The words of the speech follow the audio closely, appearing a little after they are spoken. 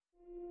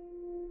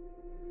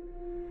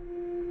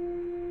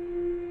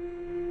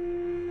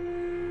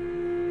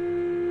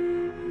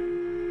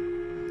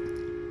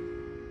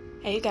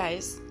Hey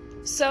guys.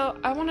 So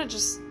I want to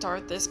just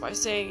start this by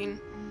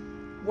saying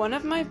one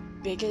of my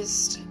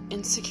biggest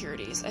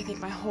insecurities, I think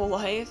my whole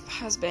life,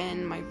 has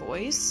been my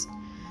voice.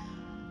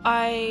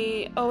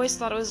 I always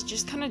thought it was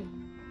just kind of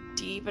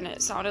deep and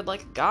it sounded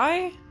like a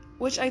guy,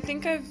 which I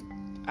think I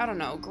don't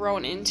know,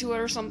 grown into it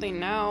or something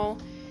now.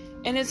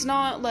 And it's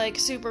not like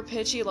super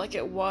pitchy like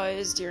it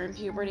was during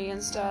puberty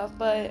and stuff,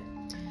 but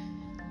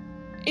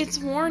it's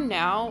more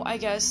now, I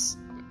guess,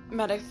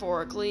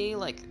 metaphorically,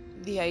 like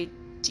the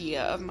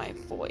idea of my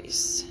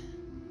voice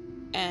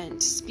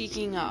and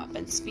speaking up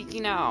and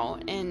speaking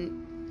out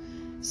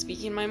and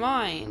speaking my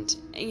mind,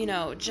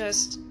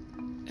 just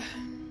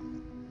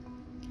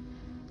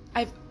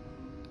I've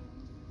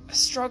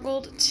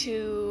struggled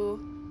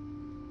to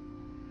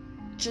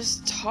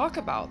just talk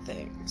about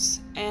things,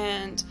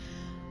 and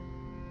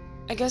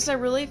I guess I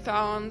really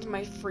found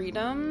my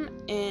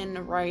freedom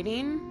in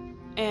writing.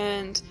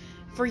 And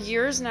for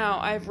years now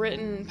I've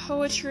written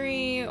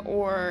poetry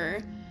or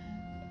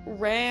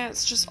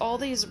rants, just all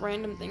these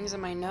random things in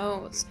my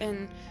notes.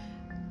 And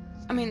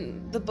I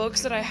mean, the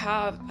books that I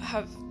have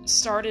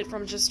started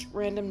from just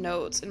random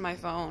notes in my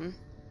phone.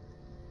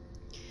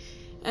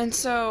 And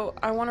so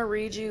I want to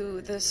read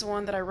you this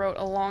one that I wrote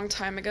a long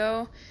time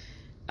ago.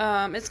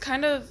 It's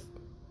kind of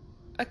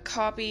a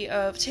copy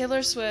of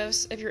Taylor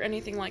Swift's If You're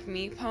Anything Like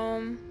Me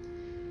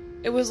poem.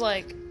 It was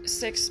like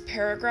 6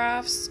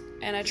 paragraphs,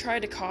 and I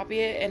tried to copy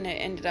it and it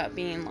ended up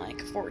being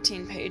like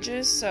 14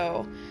 pages,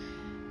 so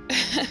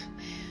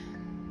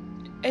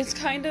it's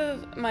kind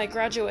of my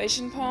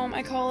graduation poem,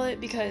 I call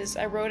it, because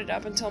I wrote it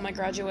up until my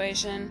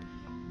graduation.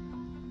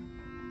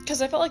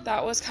 Because I felt like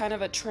that was kind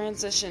of a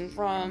transition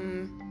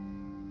from,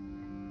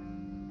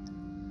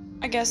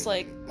 I guess,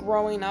 like,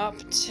 growing up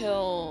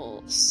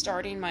till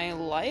starting my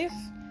life.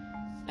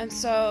 And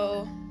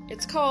so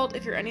it's called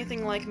If You're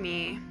Anything Like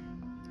Me,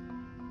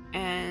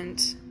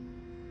 and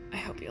I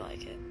hope you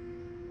like it.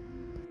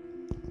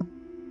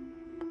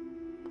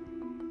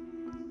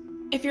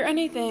 If you're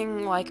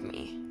anything like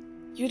me,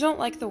 you don't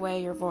like the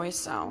way your voice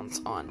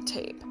sounds on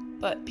tape,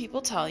 but people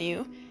tell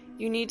you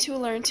you need to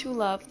learn to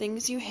love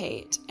things you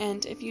hate,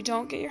 and if you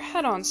don't get your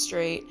head on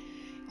straight,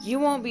 you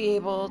won't be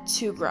able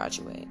to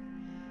graduate.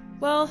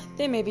 Well,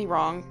 they may be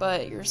wrong,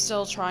 but you're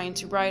still trying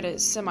to write a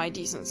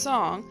semi-decent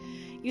song.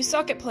 You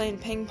suck at playing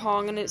ping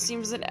pong, and it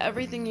seems that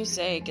everything you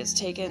say gets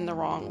taken the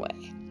wrong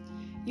way.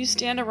 You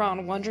stand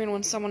around wondering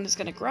when someone is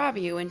going to grab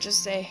you and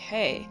just say,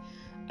 "Hey,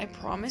 I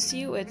promise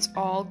you it's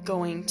all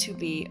going to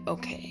be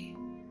okay."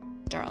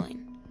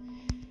 Darling,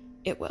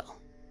 it will.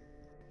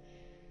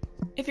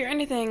 If you're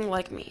anything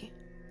like me,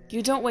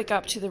 you don't wake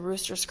up to the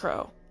rooster's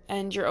crow,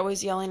 and you're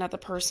always yelling at the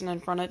person in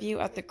front of you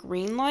at the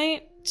green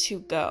light to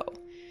go.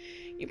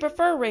 You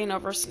prefer rain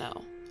over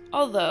snow,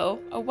 although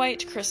a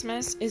white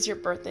Christmas is your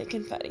birthday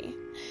confetti.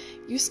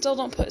 You still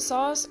don't put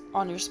sauce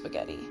on your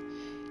spaghetti.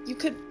 You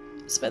could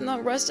spend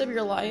the rest of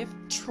your life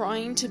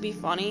trying to be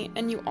funny,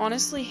 and you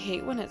honestly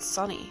hate when it's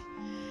sunny.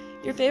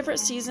 Your favorite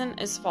season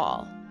is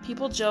fall.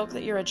 People joke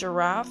that you're a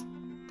giraffe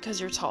because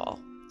you're tall.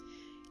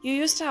 You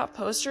used to have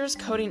posters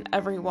coating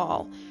every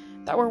wall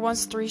that were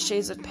once 3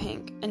 shades of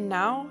pink, and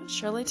now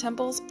Shirley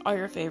Temples are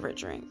your favorite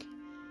drink.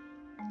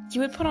 You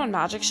would put on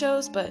magic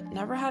shows, but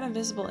never had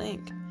invisible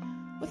ink.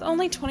 With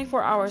only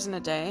 24 hours in a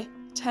day,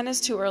 10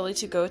 is too early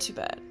to go to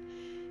bed.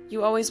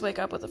 You always wake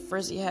up with a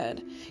frizzy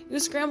head. You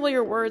scramble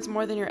your words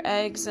more than your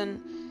eggs,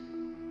 and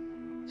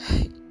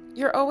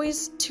you're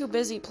always too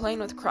busy playing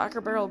with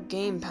Cracker Barrel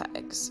game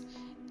pegs.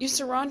 You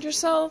surround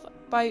yourself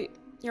by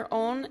your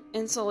own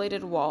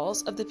insulated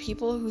walls of the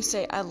people who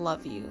say "I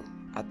love you"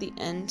 at the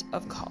end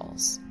of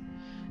calls.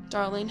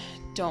 Darling,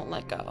 don't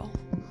let go.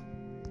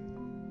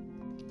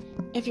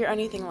 If you're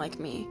anything like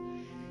me,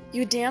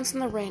 you dance in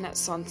the rain at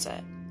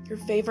sunset. Your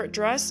favorite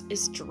dress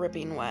is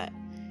dripping wet.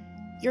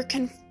 Your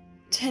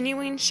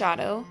continuing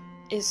shadow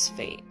is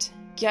fate,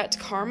 yet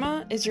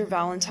karma is your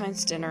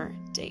Valentine's dinner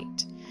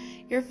date.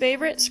 Your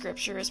favorite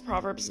scripture is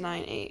Proverbs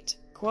 9:8.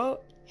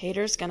 Quote,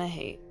 "Haters gonna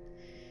hate."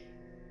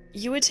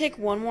 You would take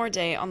one more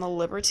day on the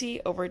Liberty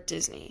over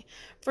Disney,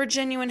 for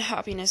genuine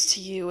happiness to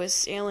you is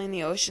sailing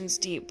the ocean's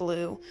deep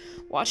blue,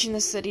 watching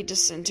the city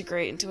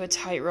disintegrate into a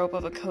tightrope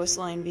of a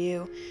coastline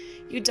view.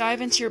 You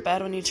dive into your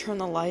bed when you turn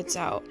the lights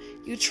out.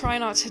 You try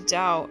not to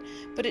doubt,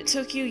 but it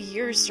took you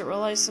years to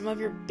realize some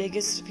of your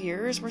biggest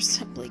fears were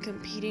simply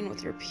competing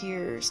with your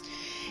peers.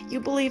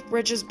 You believe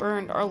bridges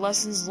burned are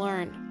lessons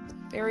learned.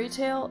 Fairy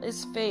tale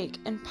is fake,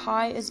 and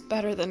pie is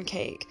better than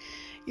cake.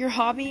 Your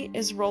hobby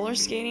is roller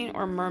skating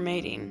or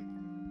mermaiding.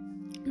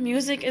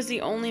 Music is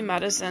the only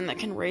medicine that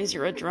can raise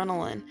your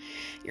adrenaline.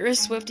 You're a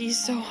Swiftie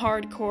so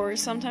hardcore,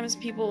 sometimes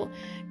people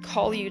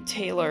call you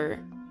Taylor,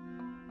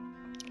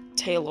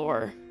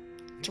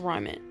 to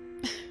rhyme it.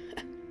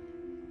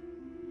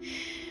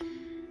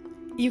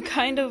 You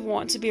kind of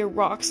want to be a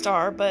rock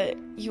star, but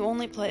you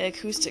only play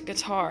acoustic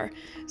guitar.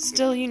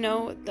 Still, you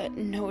know that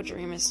no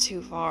dream is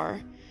too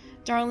far.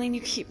 Darling,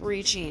 you keep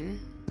reaching.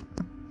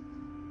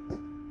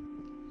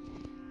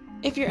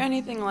 If you're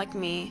anything like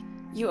me,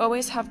 You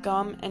always have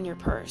gum in your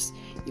purse.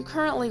 You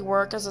currently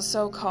work as a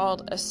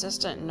so-called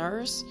assistant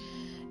nurse.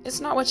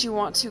 It's not what you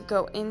want to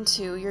go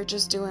into, you're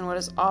just doing what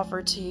is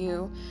offered to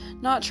you.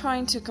 Not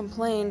trying to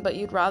complain, but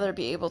you'd rather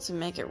be able to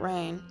make it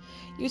rain.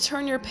 You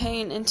turn your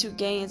pain into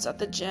gains at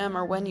the gym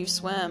or when you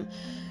swim.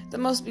 The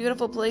most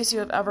beautiful place you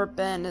have ever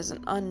been is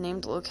an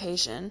unnamed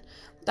location.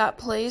 That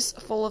place,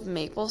 full of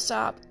maple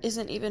sap,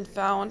 isn't even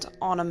found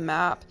on a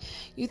map.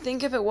 You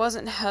think if it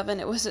wasn't heaven,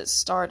 it was its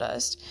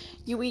stardust.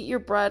 You eat your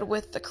bread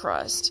with the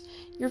crust.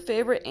 Your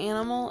favorite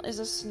animal is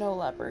a snow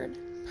leopard.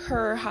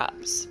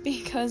 Perhaps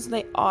because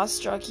they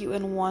awestruck you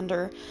in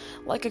wonder,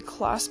 like a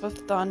clasp of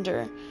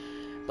thunder.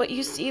 But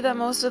you see that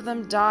most of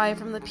them die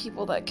from the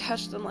people that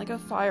catch them like a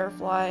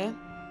firefly.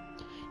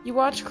 You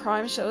watch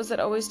crime shows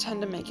that always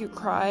tend to make you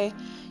cry.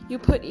 You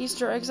put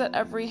Easter eggs at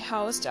every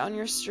house down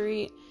your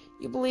street.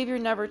 You believe you're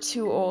never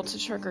too old to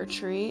trick or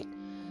treat.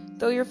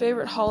 Though your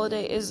favorite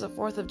holiday is the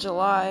 4th of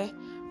July,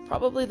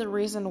 probably the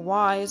reason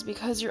why is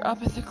because you're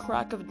up at the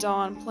crack of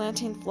dawn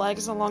planting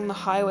flags along the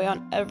highway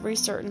on every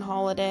certain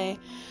holiday.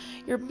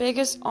 Your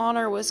biggest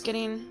honor was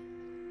getting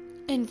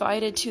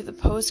invited to the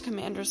post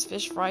commander's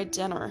fish fry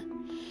dinner,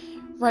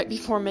 right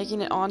before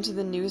making it onto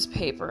the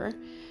newspaper.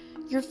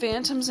 Your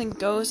phantoms and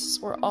ghosts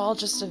were all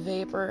just a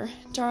vapor.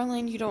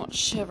 Darling, you don't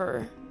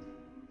shiver.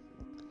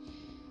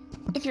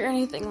 If you're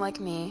anything like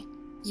me,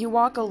 you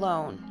walk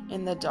alone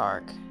in the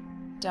dark,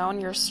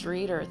 down your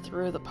street or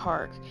through the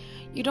park.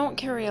 You don't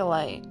carry a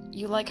light.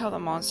 You like how the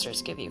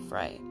monsters give you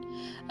fright.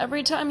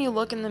 Every time you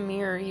look in the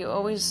mirror, you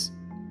always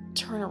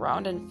turn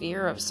around in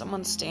fear of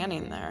someone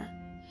standing there.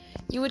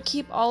 You would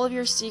keep all of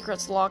your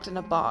secrets locked in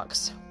a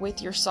box,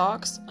 with your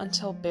socks,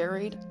 until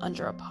buried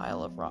under a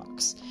pile of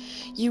rocks.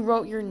 You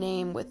wrote your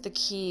name with the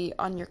key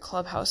on your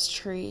clubhouse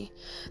tree,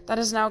 that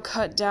is now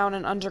cut down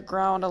and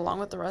underground along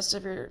with the rest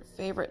of your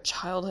favorite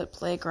childhood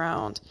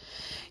playground.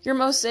 Your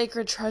most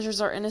sacred treasures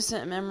are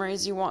innocent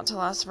memories you want to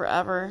last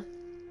forever,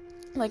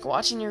 like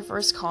watching your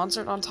first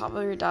concert on top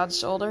of your dad's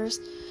shoulders,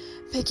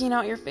 picking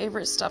out your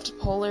favorite stuffed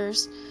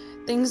polars,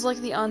 things like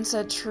the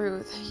unsaid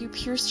truth. You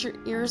pierced your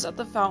ears at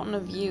the fountain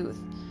of youth,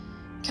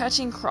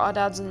 catching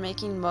crawdads and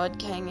making mud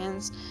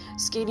canyons,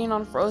 skating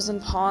on frozen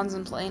ponds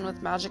and playing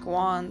with magic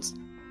wands,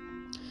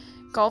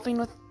 golfing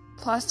with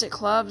plastic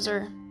clubs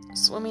or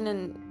swimming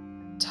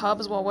in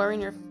tubs while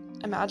wearing your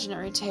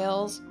imaginary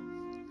tails,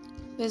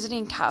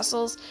 visiting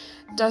castles,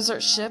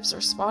 desert ships,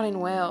 or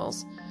spotting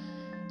whales.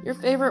 Your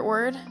favorite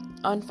word,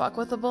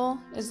 unfuckwithable,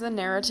 is the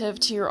narrative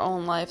to your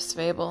own life's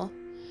fable.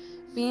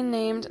 Being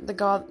named the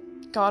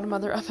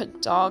godmother of a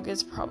dog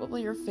is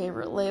probably your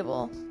favorite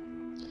label.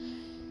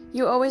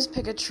 You always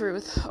pick a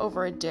truth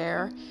over a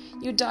dare.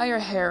 You dye your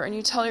hair and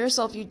you tell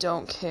yourself you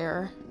don't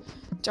care.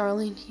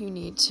 Darling, you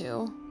need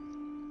to.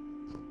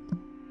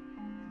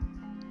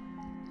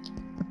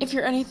 If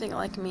you're anything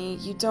like me,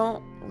 you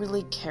don't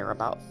really care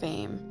about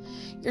fame.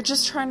 You're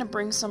just trying to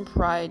bring some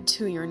pride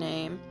to your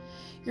name.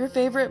 Your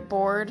favorite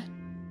board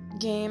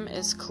game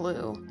is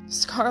Clue.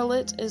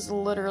 Scarlet is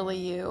literally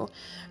you,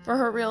 for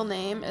her real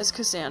name is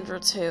Cassandra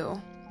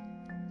too.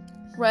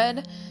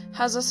 Red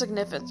has a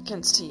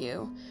significance to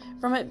you,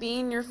 from it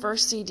being your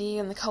first CD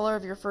and the color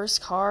of your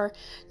first car,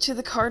 to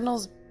the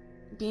Cardinals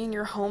being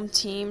your home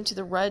team, to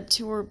the Red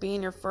Tour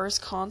being your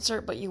first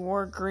concert, but you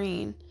wore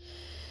green.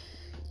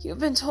 You've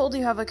been told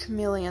you have a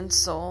chameleon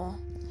soul.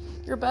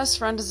 Your best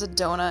friend is a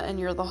donut and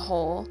you're the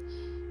whole,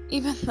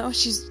 even though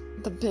she's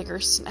the bigger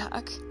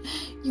snack.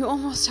 You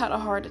almost had a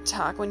heart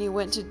attack when you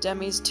went to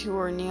Demi's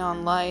tour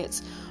Neon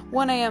Lights.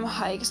 1 a.m.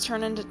 hikes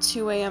turn into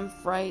 2 a.m.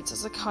 frights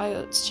as the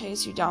coyotes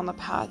chase you down the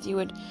path you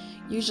would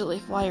usually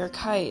fly your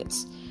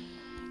kites.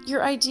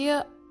 Your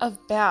idea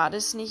of bad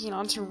is sneaking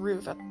onto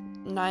roof at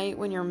night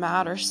when you're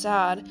mad or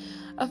sad.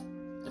 A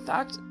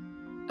fact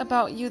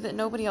about you that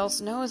nobody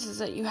else knows is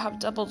that you have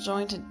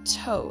double-jointed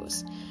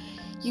toes.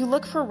 You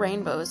look for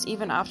rainbows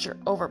even after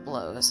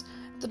overblows.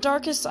 The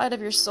darkest side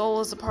of your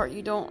soul is the part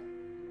you don't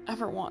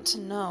ever want to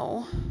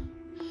know.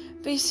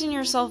 Facing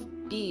yourself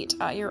beat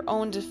at your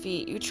own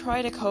defeat, you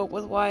try to cope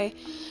with why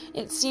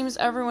it seems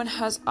everyone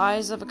has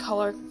eyes of a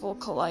colorful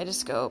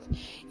kaleidoscope.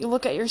 You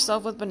look at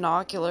yourself with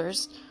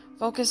binoculars,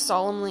 focus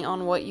solemnly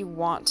on what you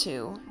want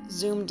to,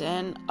 zoomed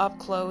in, up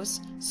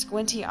close,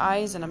 squinty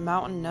eyes and a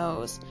mountain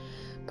nose.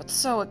 But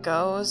so it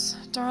goes.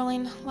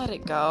 Darling, let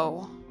it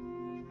go.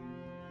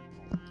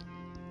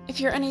 If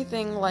you're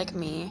anything like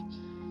me,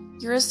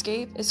 your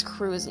escape is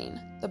cruising.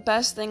 The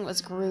best thing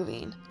was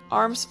grooving.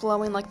 Arms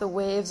flowing like the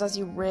waves as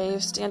you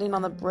rave, standing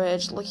on the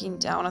bridge, looking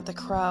down at the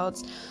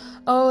crowds.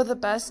 Oh, the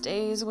best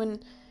days when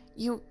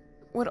you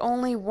would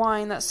only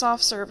whine that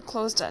soft serve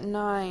closed at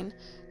 9.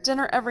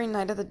 Dinner every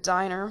night at the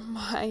diner.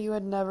 My, you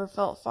had never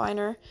felt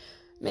finer.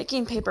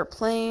 Making paper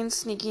planes,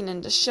 sneaking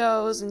into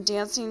shows, and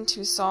dancing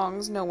to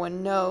songs no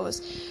one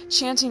knows.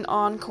 Chanting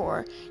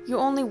encore. You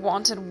only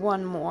wanted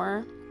one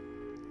more.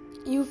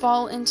 You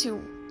fall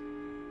into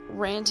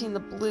ranting the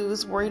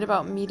blues, worried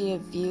about media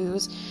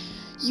views.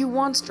 You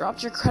once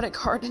dropped your credit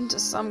card into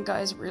some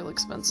guy's real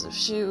expensive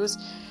shoes.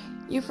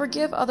 You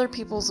forgive other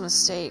people's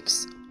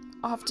mistakes,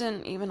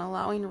 often even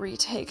allowing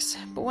retakes,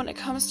 but when it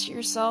comes to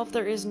yourself,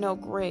 there is no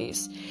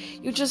grace.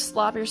 You just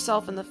slap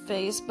yourself in the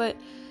face, but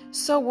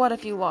so what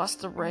if you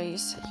lost the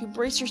race? You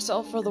brace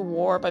yourself for the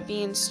war by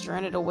being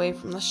stranded away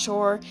from the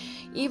shore.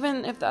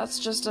 Even if that's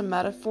just a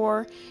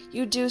metaphor,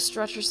 you do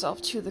stretch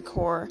yourself to the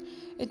core.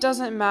 It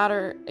doesn't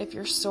matter if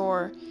you're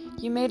sore.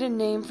 You made a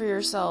name for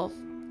yourself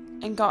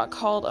and got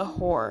called a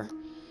whore.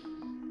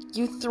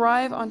 You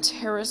thrive on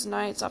terrorist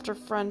nights after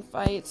friend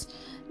fights,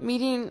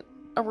 meeting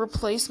a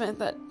replacement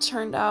that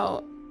turned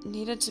out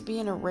needed to be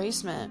an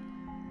erasement.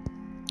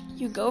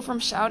 You go from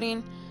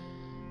shouting,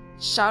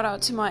 "Shout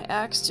out to my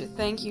ex," to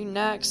 "Thank you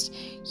next."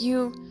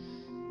 You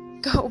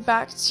go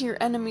back to your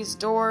enemy's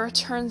door.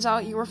 Turns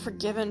out you were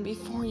forgiven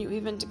before you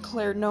even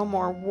declared no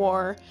more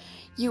war.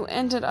 You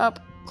ended up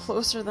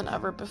closer than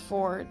ever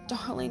before.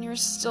 Darling, you're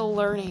still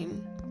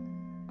learning.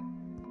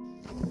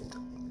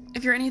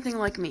 If you're anything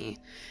like me,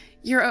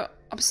 you're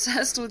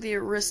obsessed with the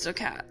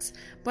Aristocats,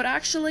 but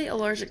actually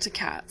allergic to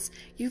cats.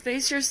 You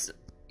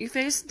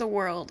face the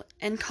world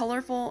in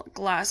colorful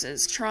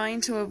glasses,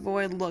 trying to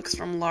avoid looks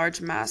from large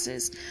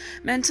masses.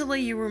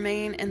 Mentally, you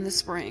remain in the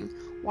spring,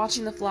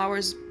 watching the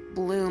flowers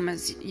bloom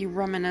as you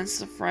reminisce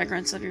the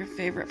fragrance of your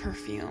favorite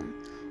perfume.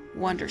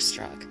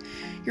 Wonderstruck.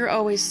 You're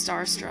always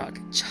starstruck.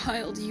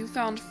 Child, you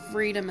found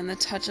freedom in the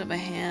touch of a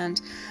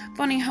hand.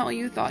 Funny how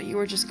you thought you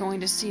were just going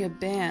to see a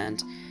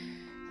band.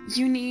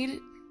 You need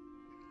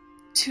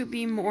to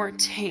be more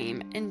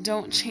tame and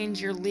don't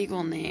change your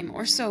legal name,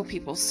 or so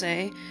people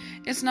say.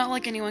 It's not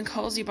like anyone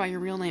calls you by your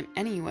real name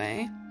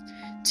anyway.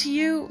 To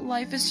you,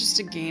 life is just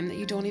a game that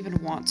you don't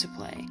even want to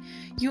play.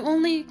 You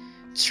only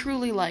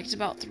truly liked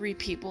about 3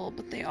 people,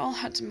 but they all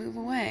had to move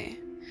away.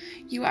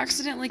 You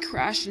accidentally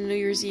crashed a New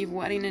Year's Eve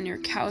wedding in your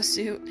cow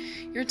suit.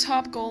 Your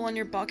top goal on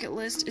your bucket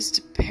list is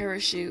to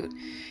parachute.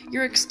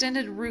 Your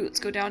extended roots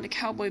go down to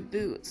cowboy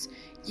boots.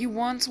 You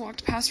once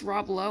walked past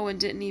Rob Lowe and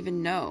didn't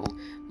even know.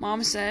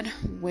 Mom said,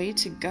 "Way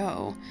to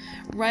go."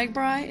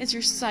 Ragbri is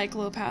your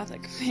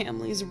cyclopathic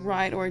family's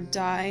ride or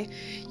die.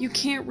 You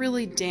can't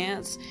really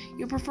dance.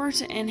 You prefer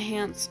to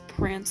enhance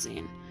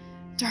prancing.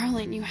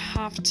 Darling, you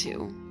have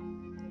to.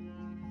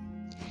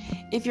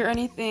 If you're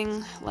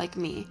anything like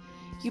me,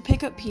 you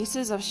pick up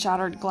pieces of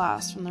shattered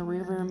glass from the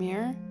rearview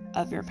mirror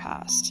of your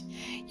past.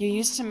 You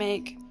used to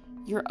make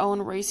your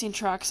own racing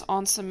tracks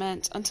on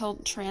cement until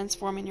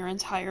transforming your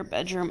entire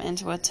bedroom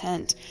into a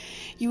tent.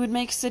 You would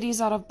make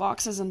cities out of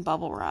boxes and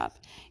bubble wrap.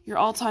 Your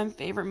all-time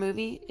favorite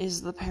movie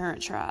is The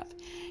Parent Trap.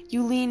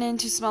 You lean in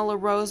to smell a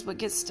rose but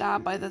get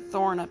stabbed by the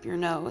thorn up your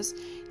nose.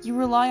 You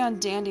rely on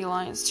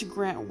dandelions to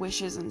grant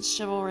wishes and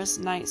chivalrous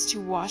knights to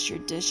wash your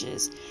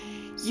dishes.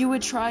 You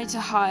would try to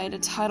hide a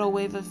tidal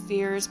wave of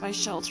fears by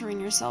sheltering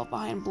yourself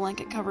behind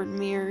blanket-covered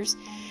mirrors.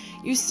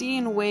 You see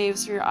in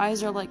waves, for your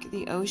eyes are like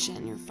the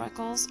ocean, your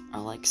freckles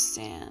are like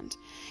sand.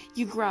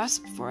 You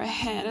grasp for a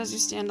hand as you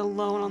stand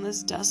alone on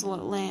this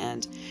desolate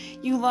land.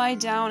 You lie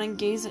down and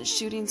gaze at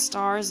shooting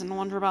stars and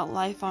wonder about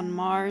life on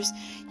Mars.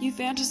 You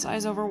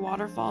fantasize over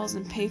waterfalls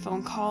and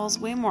payphone calls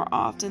way more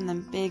often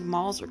than big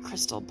malls or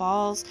crystal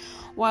balls,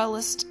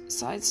 whilst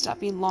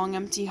sidestepping long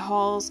empty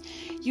halls.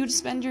 You'd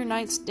spend your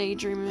nights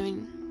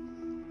daydreaming,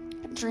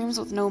 dreams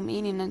with no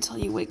meaning until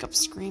you wake up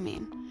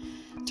screaming.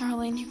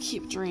 Darling, you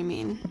keep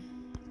dreaming.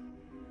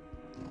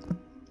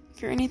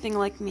 If you're anything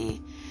like me,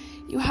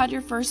 you had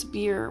your first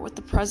beer with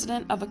the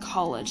president of a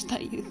college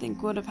that you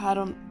think would have had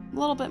a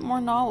little bit more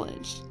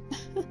knowledge.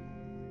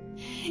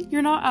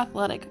 You're not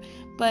athletic,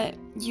 but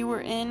you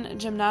were in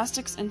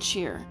gymnastics and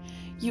cheer.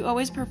 You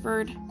always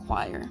preferred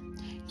choir.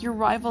 Your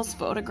rival's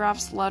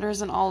photographs,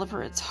 letters, and all of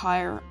her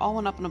attire all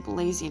went up in a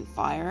blazing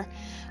fire.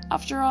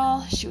 After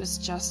all, she was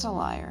just a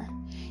liar.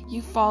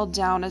 You fall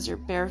down as your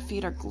bare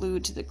feet are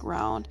glued to the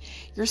ground.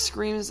 Your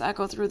screams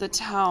echo through the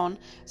town.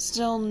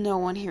 Still no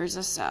one hears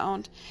a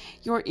sound.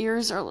 Your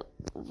ears are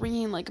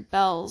ringing like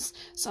bells.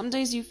 Some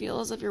days you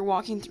feel as if you're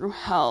walking through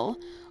hell,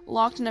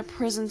 locked in a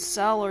prison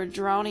cell or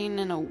drowning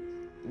in a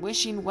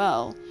wishing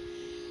well.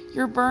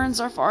 Your burns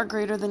are far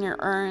greater than your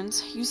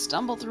earns. You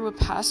stumble through a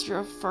pasture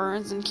of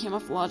ferns and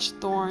camouflaged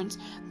thorns.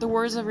 The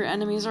words of your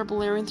enemies are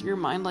blaring through your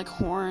mind like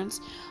horns.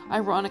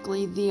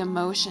 Ironically, the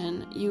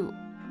emotion you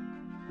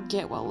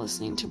get while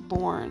listening to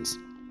Borns.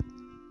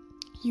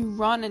 You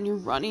run and you're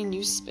running,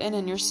 you spin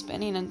and you're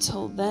spinning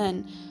until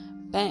then,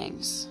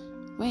 bangs.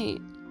 Wait,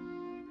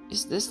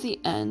 is this the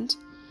end?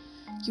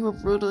 You were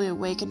brutally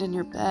awakened in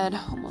your bed,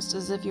 almost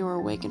as if you were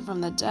awakened from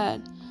the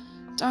dead.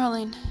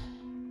 Darling,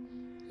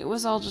 it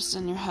was all just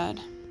in your head.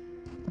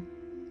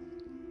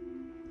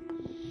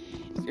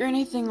 If you're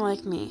anything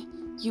like me,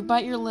 you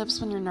bite your lips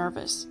when you're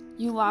nervous.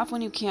 You laugh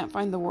when you can't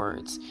find the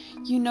words.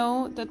 You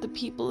know that the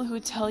people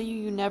who tell you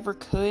you never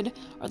could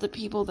are the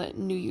people that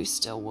knew you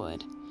still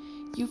would.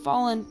 You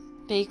fall in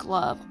fake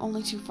love,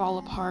 only to fall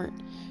apart.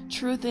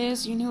 Truth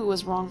is, you knew it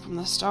was wrong from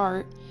the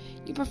start.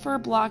 You prefer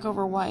black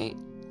over white,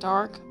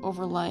 dark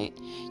over light.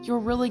 You're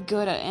really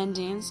good at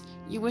endings.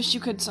 You wish you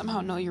could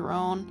somehow know your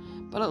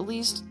own, but at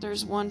least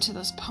there's one to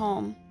this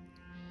poem.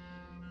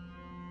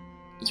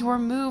 You are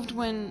moved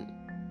when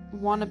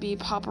wannabe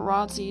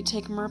paparazzi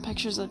take more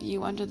pictures of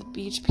you under the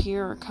beach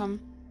pier or come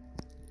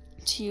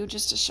to you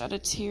just to shed a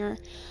tear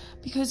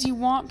because you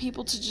want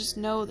people to just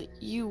know that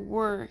you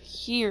were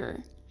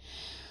here.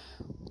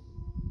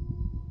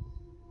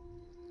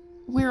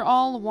 We're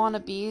all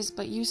wannabes,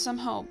 but you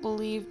somehow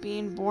believe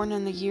being born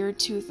in the year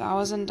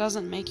 2000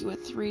 doesn't make you a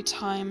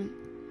 3-time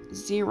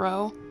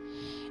 0.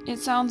 It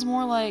sounds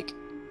more like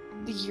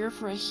the year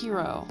for a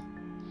hero.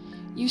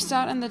 You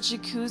sat in the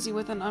jacuzzi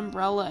with an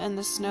umbrella in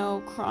the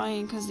snow,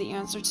 crying because the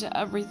answer to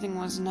everything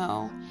was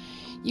no.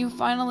 You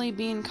finally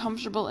being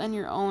comfortable in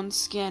your own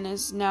skin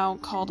is now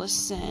called a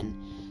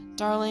sin.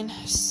 Darling,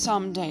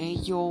 someday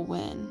you'll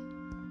win.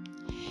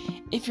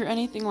 If you're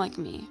anything like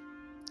me,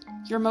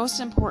 your most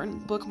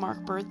important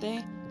bookmark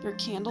birthday, your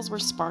candles were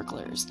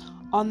sparklers.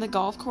 On the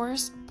golf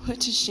course,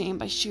 put to shame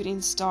by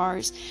shooting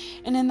stars.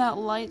 And in that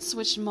light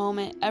switch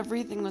moment,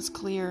 everything was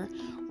clear.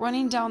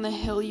 Running down the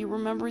hill, you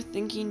remember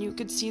thinking you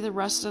could see the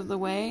rest of the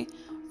way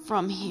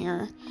from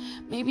here.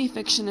 Maybe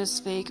fiction is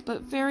fake,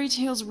 but fairy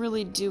tales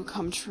really do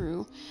come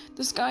true.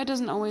 The sky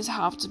doesn't always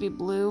have to be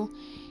blue.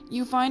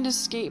 You find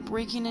escape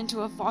breaking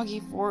into a foggy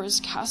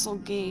forest castle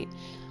gate.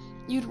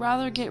 You'd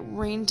rather get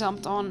rain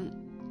dumped on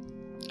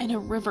in a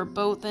river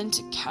boat than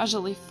to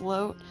casually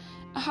float.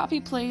 A happy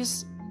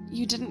place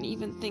you didn't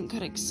even think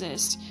could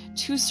exist.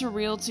 Too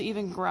surreal to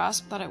even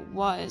grasp that it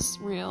was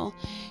real.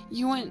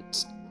 You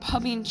went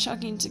pubbing,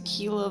 chugging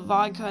tequila,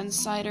 vodka, and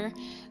cider.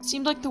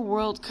 Seemed like the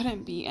world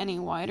couldn't be any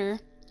wider.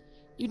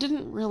 You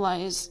didn't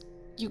realize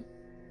you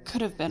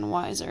could have been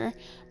wiser,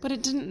 but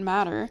it didn't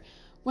matter.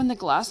 When the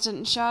glass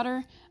didn't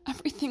shatter,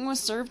 everything was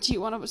served to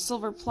you on a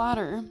silver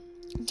platter.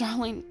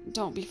 Darling,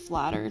 don't be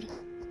flattered.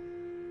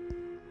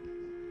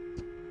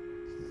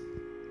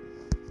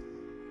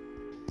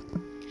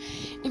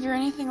 If you're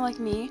anything like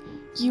me,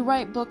 you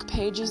write book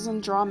pages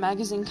and draw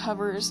magazine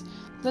covers.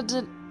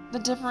 The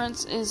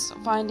difference is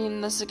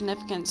finding the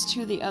significance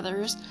to the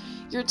others.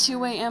 Your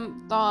 2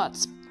 a.m.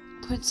 thoughts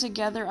put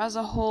together as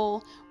a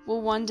whole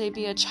will one day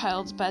be a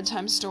child's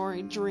bedtime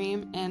story,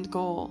 dream, and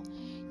goal.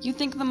 You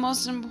think the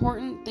most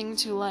important thing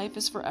to life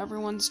is for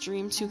everyone's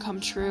dream to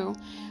come true,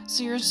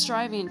 so you're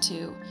striving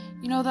to.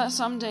 You know that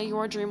someday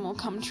your dream will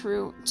come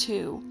true,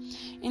 too.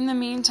 In the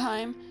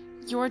meantime,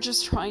 you're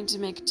just trying to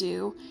make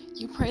do.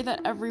 You pray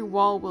that every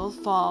wall will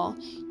fall.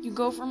 You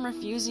go from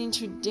refusing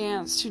to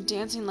dance to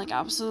dancing like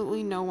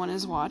absolutely no one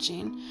is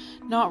watching,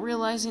 not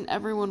realizing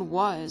everyone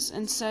was,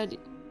 and said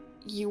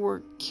you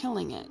were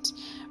killing it.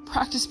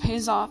 Practice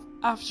pays off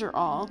after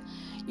all.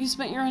 You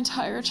spent your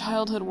entire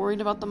childhood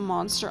worried about the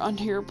monster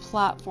under your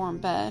platform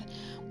bed,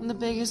 when the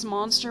biggest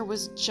monster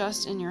was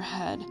just in your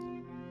head.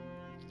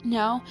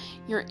 Now,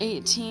 you're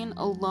 18,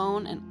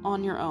 alone and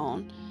on your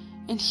own.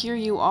 And here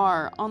you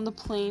are, on the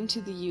plane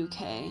to the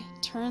UK.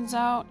 Turns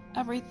out,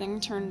 everything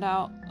turned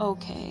out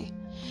okay.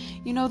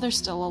 You know there's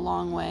still a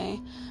long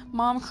way.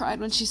 Mom cried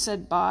when she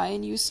said bye,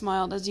 and you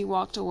smiled as you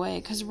walked away,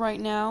 'cause right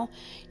now,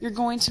 you're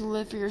going to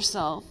live for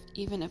yourself,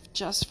 even if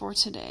just for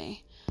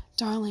today.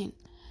 Darling,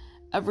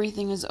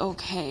 everything is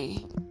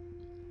okay.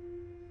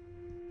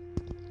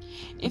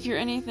 If you're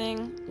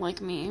anything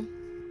like me,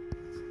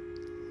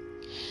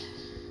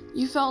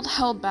 you felt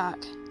held back,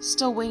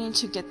 still waiting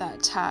to get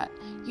that tat.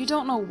 You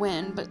don't know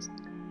when, but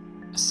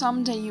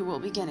someday you will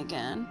begin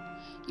again.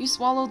 You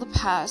swallow the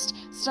past,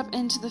 step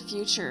into the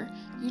future.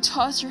 You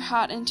toss your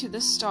hat into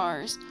the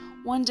stars.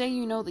 One day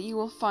you know that you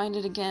will find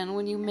it again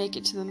when you make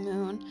it to the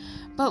moon.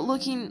 But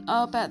looking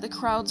up at the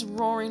crowds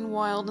roaring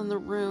wild in the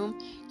room,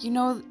 you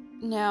know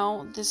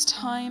now, this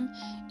time,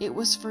 it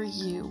was for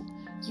you.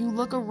 You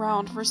look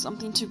around for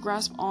something to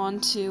grasp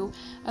onto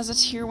as a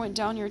tear went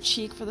down your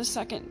cheek for the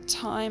second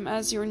time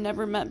as your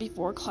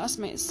never-met-before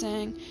classmate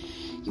sang.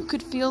 You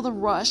could feel the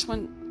rush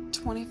when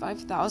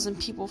 25,000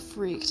 people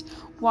freaked.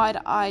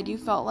 Wide-eyed, you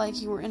felt like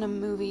you were in a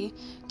movie.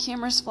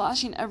 Cameras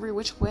flashing every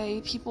which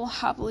way, people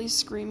happily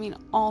screaming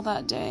all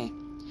that day.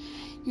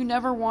 You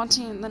never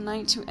wanting the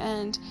night to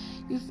end.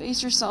 You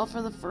face yourself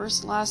for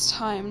the last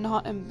time,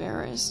 not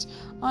embarrassed,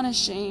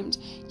 unashamed.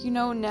 You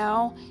know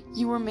now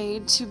you were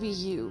made to be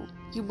you.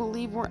 You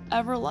believe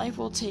wherever life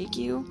will take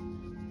you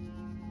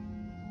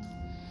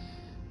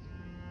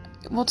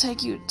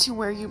to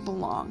where you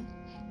belong.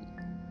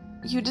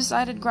 You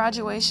decided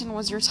graduation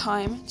was your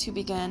time to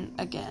begin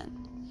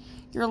again.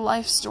 Your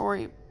life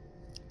story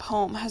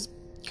poem has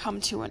come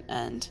to an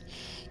end.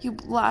 You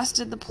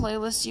blasted the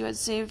playlist you had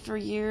saved for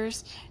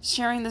years,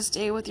 sharing this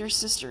day with your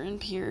sister and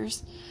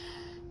peers.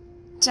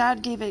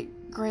 Dad gave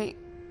it great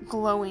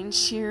glowing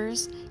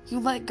cheers. You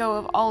let go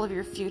of all of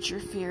your future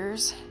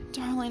fears.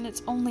 Darling,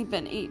 it's only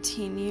been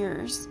 18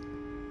 years.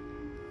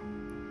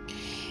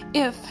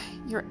 If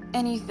you're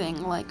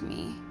anything like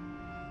me,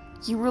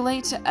 you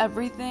relate to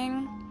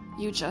everything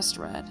you just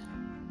read.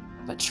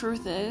 But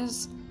truth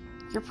is,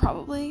 you're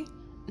probably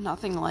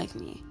nothing like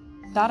me.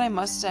 That I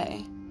must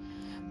say.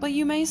 But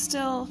you may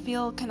still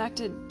feel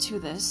connected to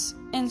this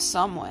in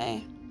some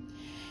way.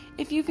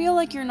 If you feel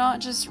like you're not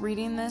just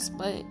reading this,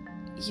 but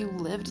you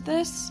lived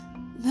this,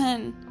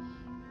 then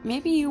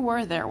maybe you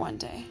were there one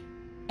day.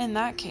 In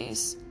that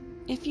case,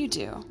 if you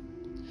do,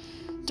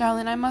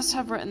 Darling, I must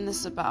have written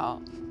this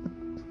about,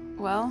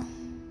 well,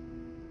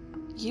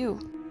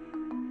 you.